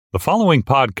The following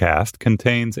podcast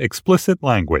contains explicit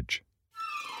language.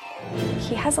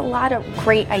 He has a lot of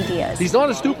great ideas. He's not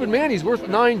a stupid man. He's worth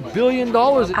 $9 billion.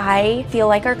 I feel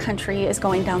like our country is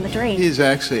going down the drain. He's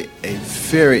actually a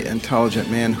very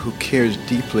intelligent man who cares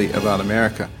deeply about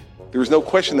America. There is no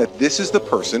question that this is the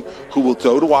person who will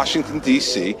go to Washington,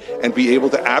 D.C. and be able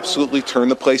to absolutely turn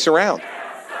the place around.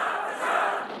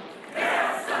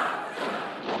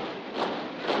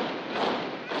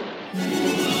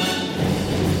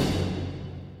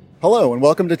 Hello and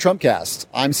welcome to Trumpcast.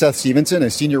 I'm Seth Stevenson, a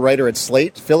senior writer at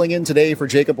Slate, filling in today for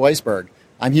Jacob Weisberg.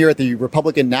 I'm here at the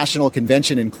Republican National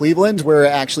Convention in Cleveland. We're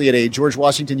actually at a George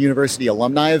Washington University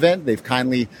alumni event. They've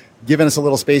kindly given us a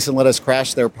little space and let us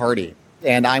crash their party.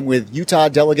 And I'm with Utah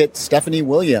delegate Stephanie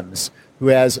Williams, who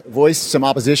has voiced some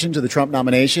opposition to the Trump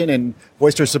nomination and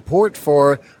voiced her support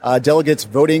for delegates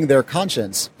voting their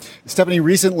conscience. Stephanie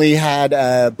recently had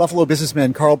Buffalo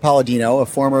businessman Carl Palladino, a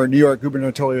former New York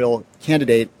gubernatorial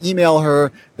candidate, email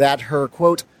her that her,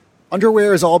 quote,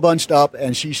 underwear is all bunched up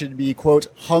and she should be, quote,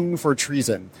 hung for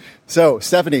treason. So,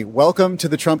 Stephanie, welcome to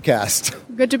the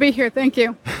Trumpcast. Good to be here. Thank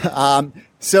you.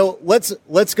 So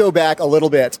let's go back a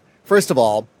little bit. First of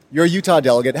all, you're a Utah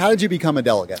delegate. How did you become a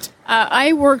delegate?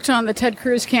 I worked on the Ted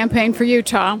Cruz campaign for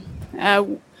Utah.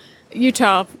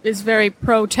 Utah is very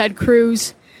pro-Ted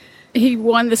Cruz. He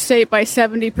won the state by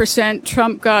 70%.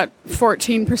 Trump got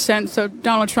 14%. So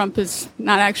Donald Trump is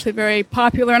not actually very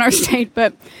popular in our state.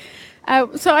 But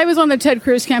so I was on the Ted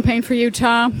Cruz campaign for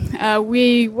Utah.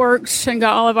 We worked and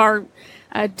got all of our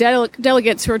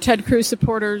delegates who are Ted Cruz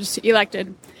supporters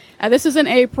elected. This is in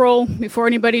April, before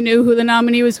anybody knew who the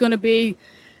nominee was going to be.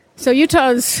 So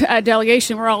Utah's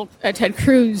delegation were all Ted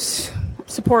Cruz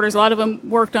supporters. A lot of them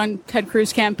worked on Ted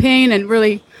Cruz campaign and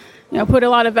really, put a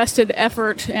lot of vested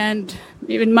effort and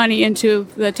even money into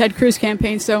the Ted Cruz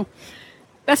campaign. So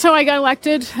that's how I got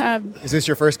elected. Is this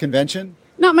your first convention?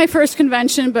 Not my first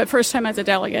convention, but first time as a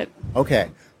delegate. Okay.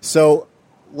 So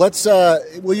let's,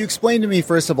 will you explain to me,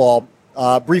 first of all,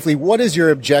 briefly, what is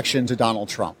your objection to Donald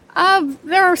Trump?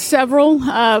 There are several.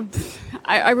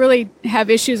 I really have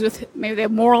issues with maybe the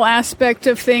moral aspect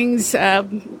of things,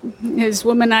 his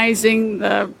womanizing,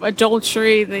 the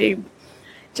adultery,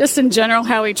 just in general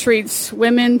how he treats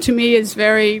women to me is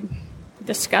very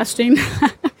disgusting.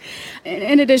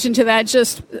 In addition to that,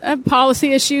 just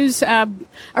policy issues. I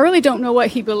really don't know what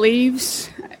he believes.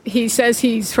 He says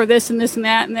he's for this and this and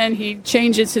that, and then he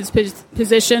changes his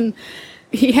position.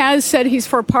 He has said he's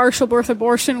for partial birth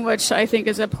abortion, which I think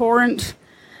is abhorrent.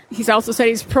 He's also said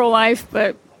he's pro-life,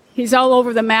 but he's all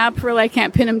over the map. Really, I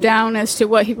can't pin him down as to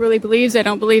what he really believes. I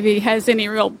don't believe he has any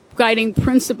real guiding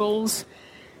principles.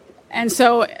 And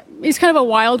so he's kind of a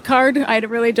wild card. I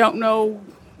really don't know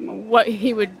what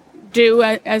he would do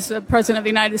as the president of the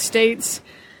United States.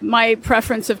 My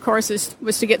preference, of course,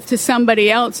 was to get to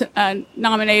somebody else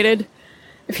nominated.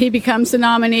 If he becomes the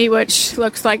nominee, which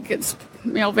looks like it's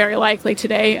very likely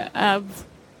today,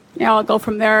 I'll go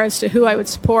from there as to who I would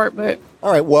support. But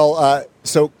all right. Well,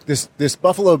 so this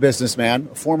Buffalo businessman,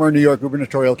 former New York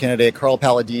gubernatorial candidate Carl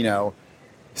Palladino,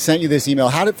 sent you this email.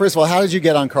 How did you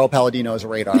get on Carl Palladino's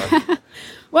radar?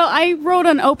 Well, I wrote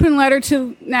an open letter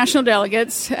to national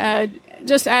delegates,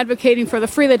 just advocating for the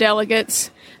Free the Delegates.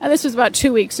 This was about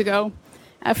 2 weeks ago.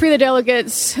 Free the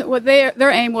Delegates. What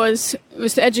their aim was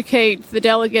to educate the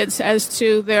delegates as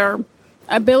to their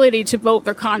ability to vote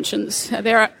their conscience.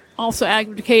 They're also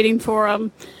advocating for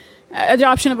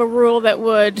adoption of a rule that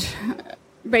would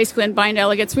basically unbind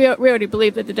delegates. We already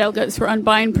believe that the delegates were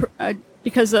unbind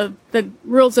because of the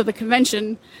rules of the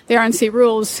convention. The RNC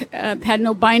rules had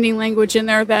no binding language in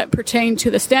there that pertained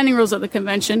to the standing rules of the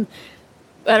convention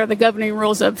that are the governing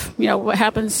rules of what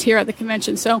happens here at the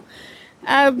convention. So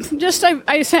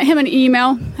I sent him an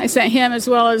email. I sent him as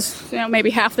well as maybe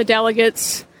half the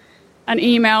delegates an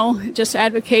email just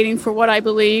advocating for what I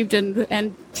believed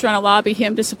and trying to lobby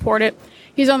him to support it.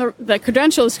 He's on the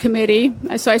Credentials Committee,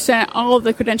 so I sent all of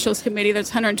the Credentials Committee, there's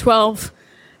 112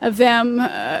 of them,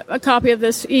 a copy of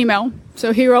this email.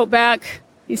 So he wrote back,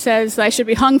 he says I should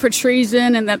be hung for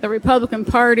treason and that the Republican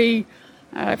Party,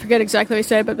 I forget exactly what he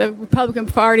said, but the Republican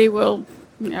Party will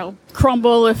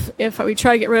crumble if we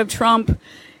try to get rid of Trump,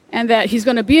 and that he's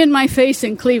going to be in my face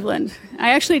in Cleveland.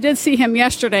 I actually did see him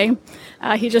yesterday.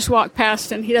 He just walked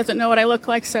past, and he doesn't know what I look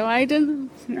like, so I didn't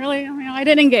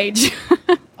engage.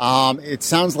 It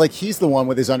sounds like he's the one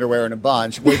with his underwear in a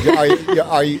bunch.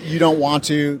 You don't want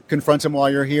to confront him while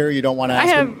you're here? You don't want to ask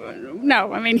him?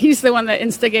 No, he's the one that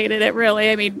instigated it,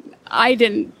 really. I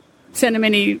didn't send him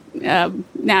any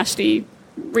nasty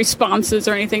responses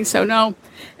or anything, so no.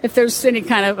 If there's any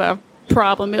kind of a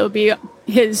problem, it would be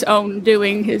his own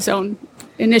doing, his own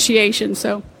initiation.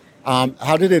 So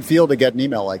How did it feel to get an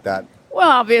email like that? Well,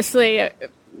 obviously,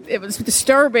 it was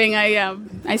disturbing.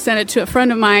 I sent it to a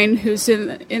friend of mine who's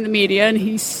in the media, and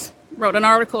he wrote an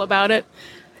article about it.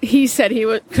 He said he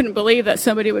couldn't believe that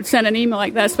somebody would send an email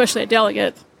like that, especially a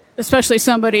delegate, especially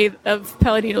somebody of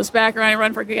Palladino's background. I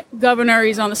run for governor.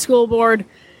 He's on the school board.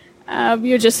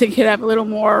 You just think he'd have a little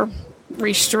more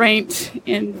restraint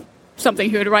in something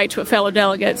he would write to a fellow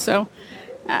delegate. So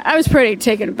I was pretty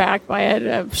taken aback by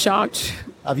it, shocked.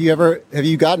 Have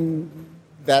you gotten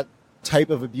that type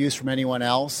of abuse from anyone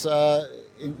else so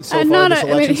far this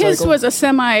election his cycle? was a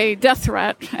semi-death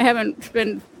threat. I haven't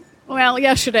been... Well,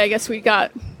 yesterday I guess we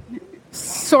got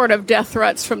sort of death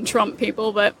threats from Trump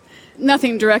people, but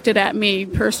nothing directed at me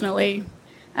personally.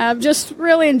 Just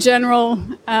really in general,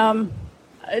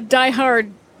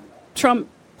 diehard Trump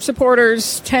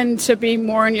supporters tend to be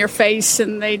more in your face,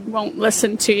 and they won't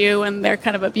listen to you, and they're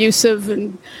kind of abusive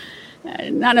and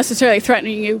not necessarily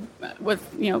threatening you with,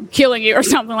 killing you or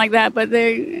something like that, but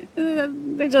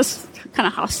they're just kind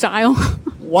of hostile.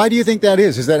 Why do you think that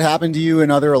is? Has that happened to you in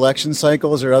other election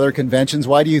cycles or other conventions?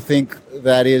 Why do you think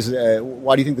that is?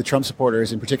 Why do you think the Trump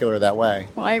supporters in particular are that way?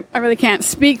 Well, I really can't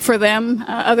speak for them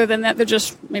other than that they're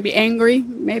just maybe angry.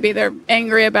 Maybe they're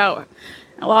angry about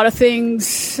a lot of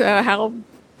things, how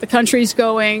the country's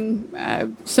going.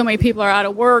 So many people are out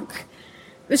of work.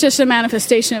 It's just a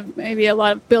manifestation of maybe a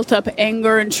lot of built-up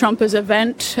anger in Trump's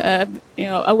event,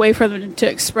 a way for them to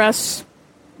express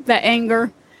that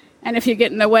anger. And if you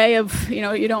get in the way of,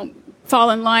 you don't fall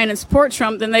in line and support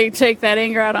Trump, then they take that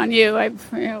anger out on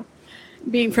you.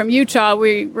 Being from Utah,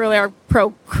 we really are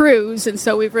pro-Cruz, and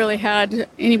so we've really had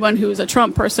anyone who's a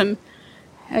Trump person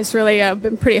has really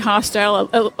been pretty hostile.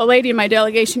 A lady in my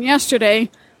delegation yesterday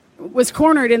was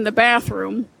cornered in the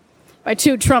bathroom by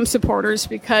two Trump supporters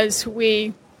because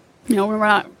we're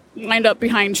not lined up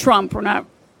behind Trump. We're not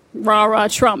rah-rah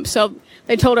Trump. So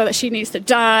they told her that she needs to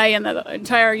die, and the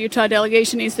entire Utah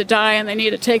delegation needs to die, and they need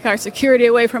to take our security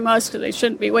away from us because they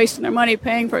shouldn't be wasting their money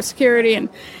paying for security. And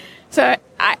so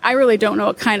I really don't know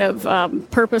what kind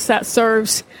of purpose that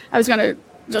serves. I was going to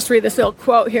just read this little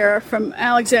quote here from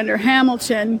Alexander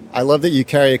Hamilton. I love that you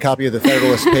carry a copy of the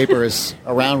Federalist Papers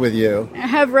around with you. I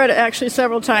have read it actually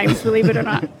several times, believe it or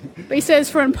not. But he says,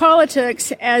 for in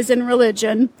politics, as in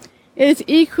religion, it is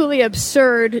equally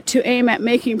absurd to aim at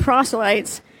making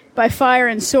proselytes by fire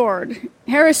and sword.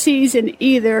 Heresies in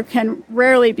either can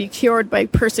rarely be cured by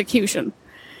persecution.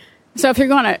 So if you're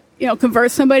going to,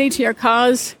 convert somebody to your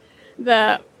cause,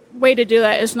 the way to do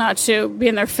that is not to be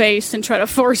in their face and try to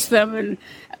force them and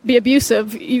be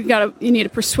abusive. You need to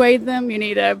persuade them. You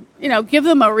need to, give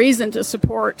them a reason to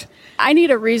support. I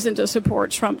need a reason to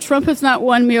support Trump. Trump has not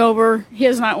won me over. He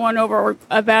has not won over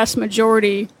a vast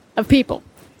majority of people.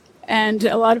 And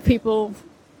a lot of people,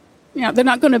 they're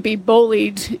not going to be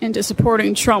bullied into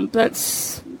supporting Trump.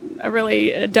 That's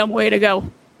a dumb way to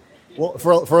go. Well,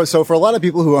 for a lot of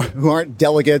people who aren't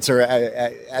delegates or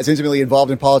as intimately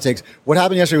involved in politics, what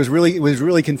happened yesterday was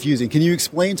really confusing. Can you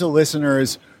explain to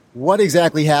listeners what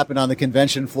exactly happened on the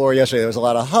convention floor yesterday? There was a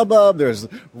lot of hubbub. There was a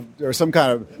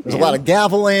lot of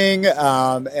gaveling.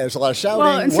 There's a lot of shouting.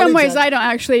 Well, in some ways, I don't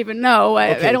actually even know.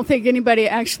 Okay. I don't think anybody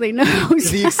actually knows.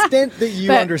 To the extent that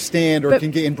you understand or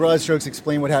can get in broad strokes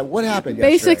explain what happened yesterday.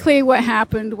 Basically, what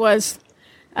happened was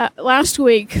last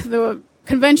week the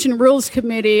Convention Rules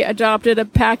Committee adopted a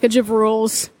package of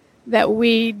rules that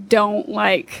we don't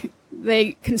like.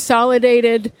 They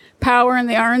consolidated power in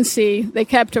the RNC. They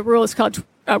kept a rule, it's called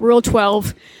Rule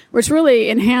 12, which really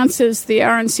enhances the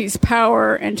RNC's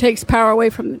power and takes power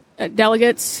away from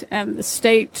delegates and the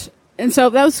state. And so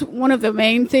that was one of the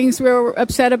main things we were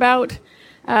upset about.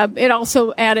 It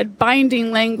also added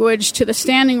binding language to the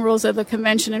standing rules of the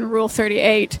convention in Rule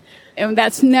 38. And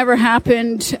that's never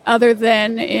happened other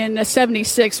than in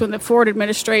 76 when the Ford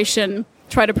administration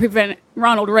tried to prevent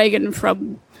Ronald Reagan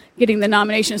from getting the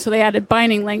nomination. So they added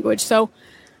binding language. So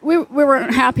we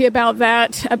weren't happy about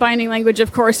that. A binding language,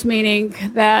 of course, meaning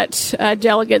that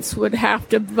delegates would have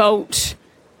to vote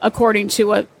according to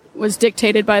what was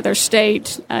dictated by their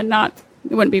state,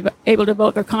 they wouldn't be able to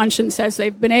vote their conscience as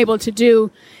they've been able to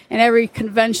do in every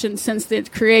convention since the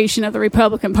creation of the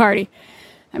Republican Party.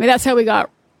 I mean, that's how we got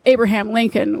Abraham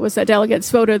Lincoln, was that delegates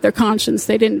voted their conscience.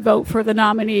 They didn't vote for the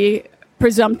nominee,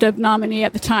 presumptive nominee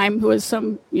at the time, who was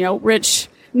some, rich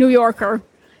New Yorker.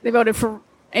 They voted for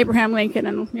Abraham Lincoln,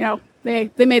 and, they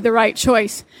made the right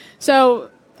choice. So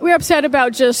we're upset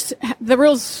about just the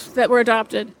rules that were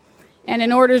adopted. And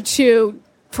in order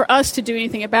for us to do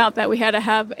anything about that, we had to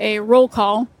have a roll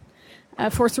call,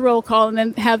 force a roll call, and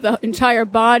then have the entire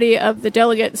body of the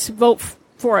delegates vote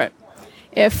for it.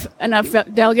 If enough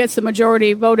delegates, the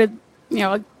majority voted,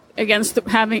 against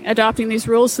adopting these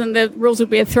rules, then the rules would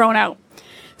be thrown out.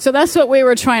 So that's what we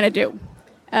were trying to do.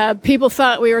 People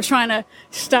thought we were trying to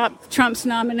stop Trump's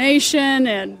nomination,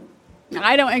 and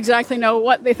I don't exactly know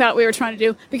what they thought we were trying to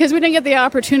do because we didn't get the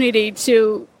opportunity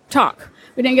to talk.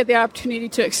 We didn't get the opportunity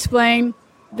to explain.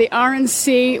 The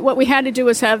RNC, what we had to do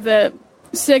was have the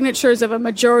signatures of a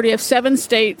majority of 7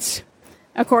 states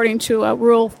according to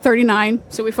Rule 39.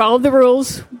 So we followed the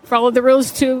rules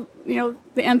to, the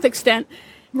nth extent.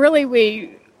 Really,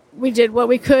 we did what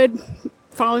we could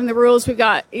following the rules. We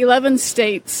got 11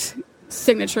 states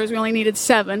signatures. We only needed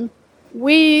 7.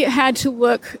 We had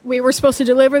to we were supposed to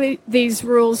deliver these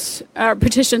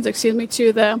petitions,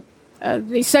 to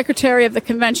the secretary of the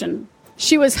convention.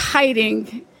 She was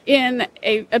hiding in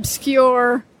a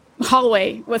obscure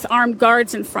hallway with armed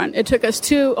guards in front. It took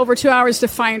us over 2 hours to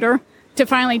find her, to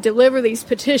finally deliver these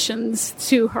petitions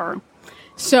to her.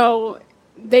 So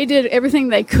they did everything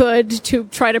they could to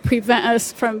try to prevent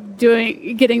us from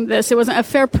getting this. It wasn't a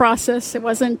fair process. It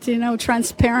wasn't,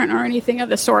 transparent or anything of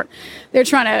the sort. They're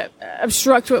trying to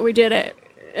obstruct what we did at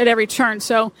every turn.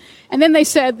 So, and then they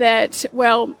said that,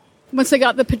 well, once they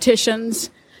got the petitions,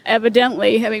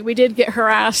 evidently, we did get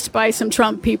harassed by some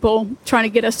Trump people trying to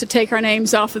get us to take our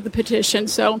names off of the petition.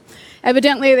 So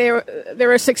evidently they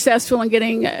were successful in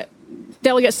getting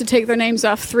delegates to take their names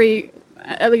off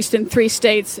at least in 3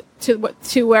 states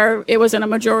to where it wasn't a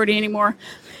majority anymore.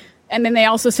 And then they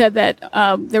also said that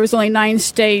there was only 9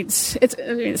 states.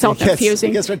 It's all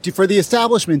confusing. Yes, for the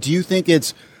establishment, do you think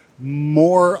it's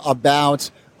more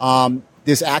about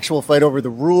this actual fight over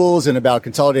the rules and about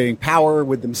consolidating power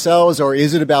with themselves, or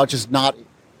is it about just not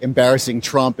embarrassing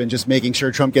Trump and just making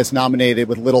sure Trump gets nominated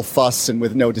with little fuss and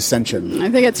with no dissension? I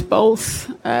think it's both.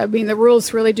 The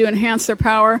rules really do enhance their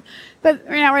power. But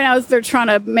right now they're trying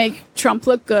to make Trump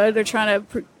look good. They're trying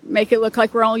to make it look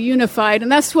like we're all unified.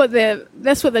 And that's what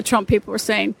the Trump people were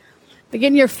saying. They get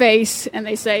in your face and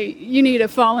they say, you need to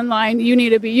fall in line. You need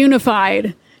to be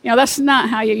unified. That's not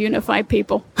how you unify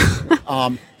people.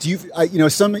 Do you,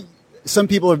 some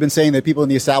people have been saying that people in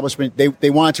the establishment, they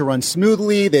want it to run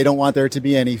smoothly. They don't want there to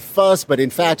be any fuss. But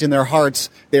in fact, in their hearts,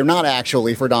 they're not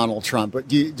actually for Donald Trump. But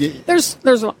there's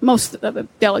most of the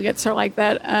delegates are like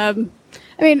that.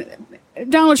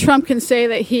 Donald Trump can say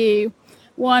that he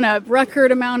won a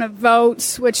record amount of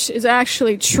votes, which is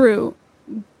actually true.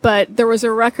 But there was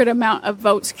a record amount of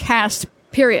votes cast,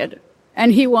 period.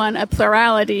 And he won a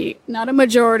plurality, not a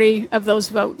majority of those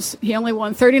votes. He only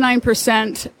won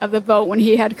 39% of the vote when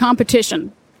he had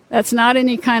competition. That's not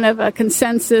any kind of a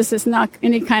consensus. It's not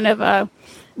any kind of a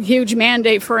huge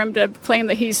mandate for him to claim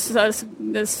that has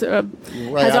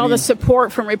all the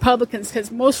support from Republicans,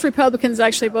 because most Republicans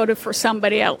actually voted for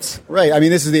somebody else. Right.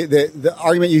 This is the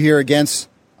argument you hear against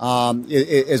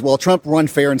is, well, Trump run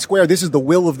fair and square. This is the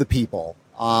will of the people.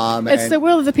 It's the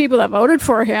will of the people that voted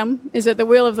for him. Is it the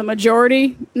will of the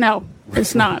majority? No,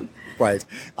 it's not. Right.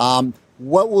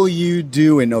 What will you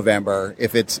do in November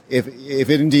if it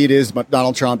indeed is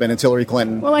Donald Trump and it's Hillary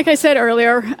Clinton? Well, like I said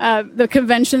earlier, the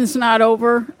convention's not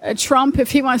over. Trump,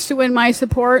 if he wants to win my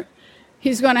support,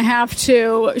 he's going to have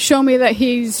to show me that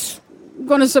he's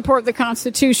going to support the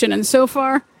Constitution. And so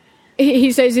far,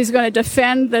 he says he's going to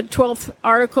defend the 12th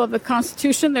article of the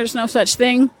Constitution. There's no such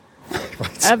thing.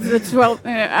 Right. Of the 12,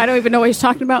 I don't even know what he's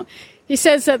talking about. He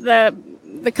says that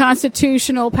the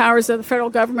constitutional powers of the federal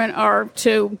government are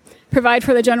to provide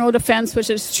for the general defense, which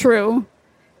is true,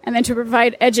 and then to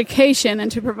provide education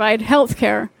and to provide health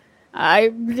care.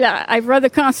 I've read the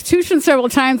Constitution several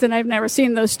times, and I've never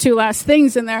seen those 2 last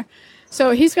things in there.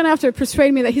 So he's going to have to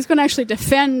persuade me that he's going to actually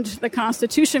defend the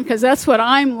Constitution, because that's what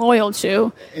I'm loyal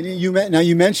to. And you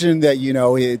mentioned that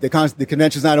the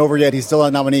convention's not over yet. He's still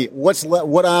a nominee.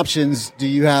 What options do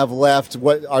you have left?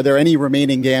 Are there any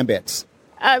remaining gambits?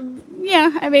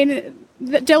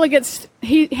 The delegates.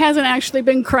 He hasn't actually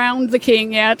been crowned the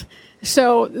king yet.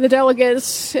 So the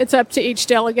delegates, it's up to each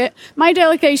delegate. My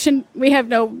delegation, we have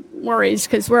no worries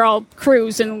because we're all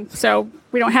crews, and so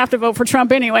we don't have to vote for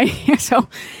Trump anyway.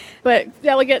 But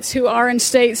delegates who are in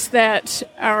states that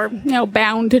are,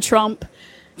 bound to Trump,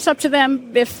 it's up to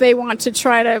them if they want to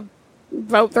try to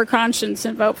vote their conscience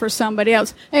and vote for somebody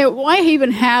else. Hey, why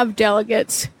even have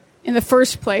delegates in the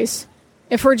first place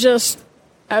if we're just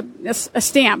a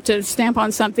stamp to stamp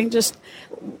on something? Just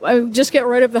get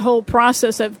rid of the whole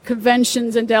process of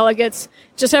conventions and delegates.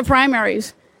 Just have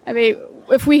primaries.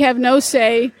 If we have no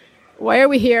say, why are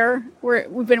we here?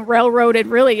 We've been railroaded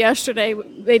really yesterday.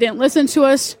 They didn't listen to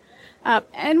us.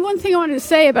 And one thing I wanted to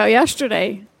say about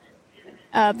yesterday,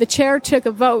 the chair took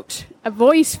a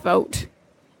voice vote.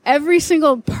 Every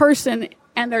single person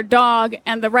and their dog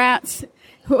and the rats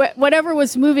whatever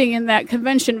was moving in that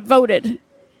convention voted.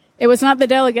 It was not the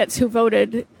delegates who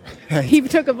voted. He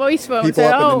took a voice vote. People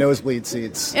and said, up in the nosebleed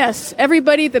seats. Yes,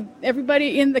 everybody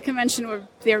in the convention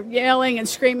they're yelling and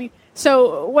screaming.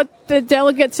 So what the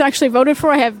delegates actually voted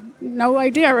for, I have no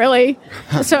idea, really.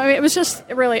 So I mean, it was just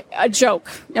really a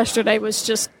joke. Yesterday was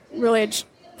just really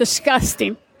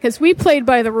disgusting because we played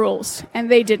by the rules and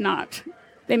they did not.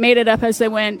 They made it up as they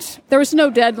went. There was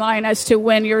no deadline as to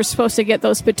when you're supposed to get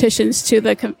those petitions to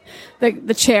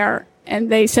the chair.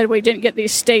 And they said we didn't get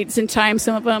these states in time,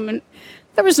 some of them, and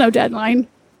there was no deadline.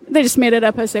 They just made it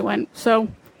up as they went. So,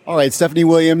 all right, Stephanie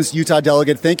Williams, Utah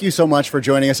delegate, thank you so much for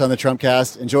joining us on the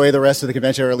Trumpcast. Enjoy the rest of the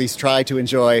convention, or at least try to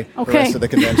enjoy the rest of the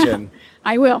convention.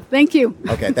 I will. Thank you.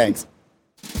 Okay, thanks.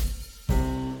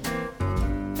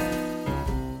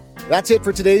 That's it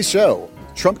for today's show.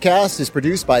 Trumpcast is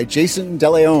produced by Jason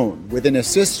DeLeon with an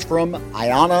assist from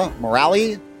Ayana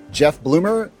Morali, Jeff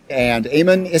Bloomer, and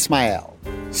Ayman Ismail.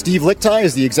 Steve Lichtai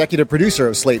is the executive producer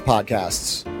of Slate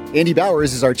Podcasts. Andy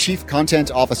Bowers is our chief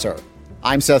content officer.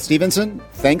 I'm Seth Stevenson.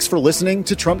 Thanks for listening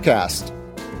to Trumpcast.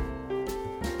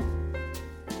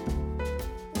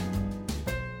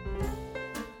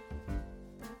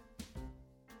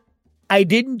 I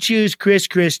didn't choose Chris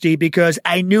Christie because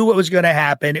I knew what was going to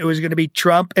happen. It was going to be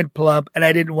Trump and Plump, and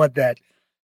I didn't want that.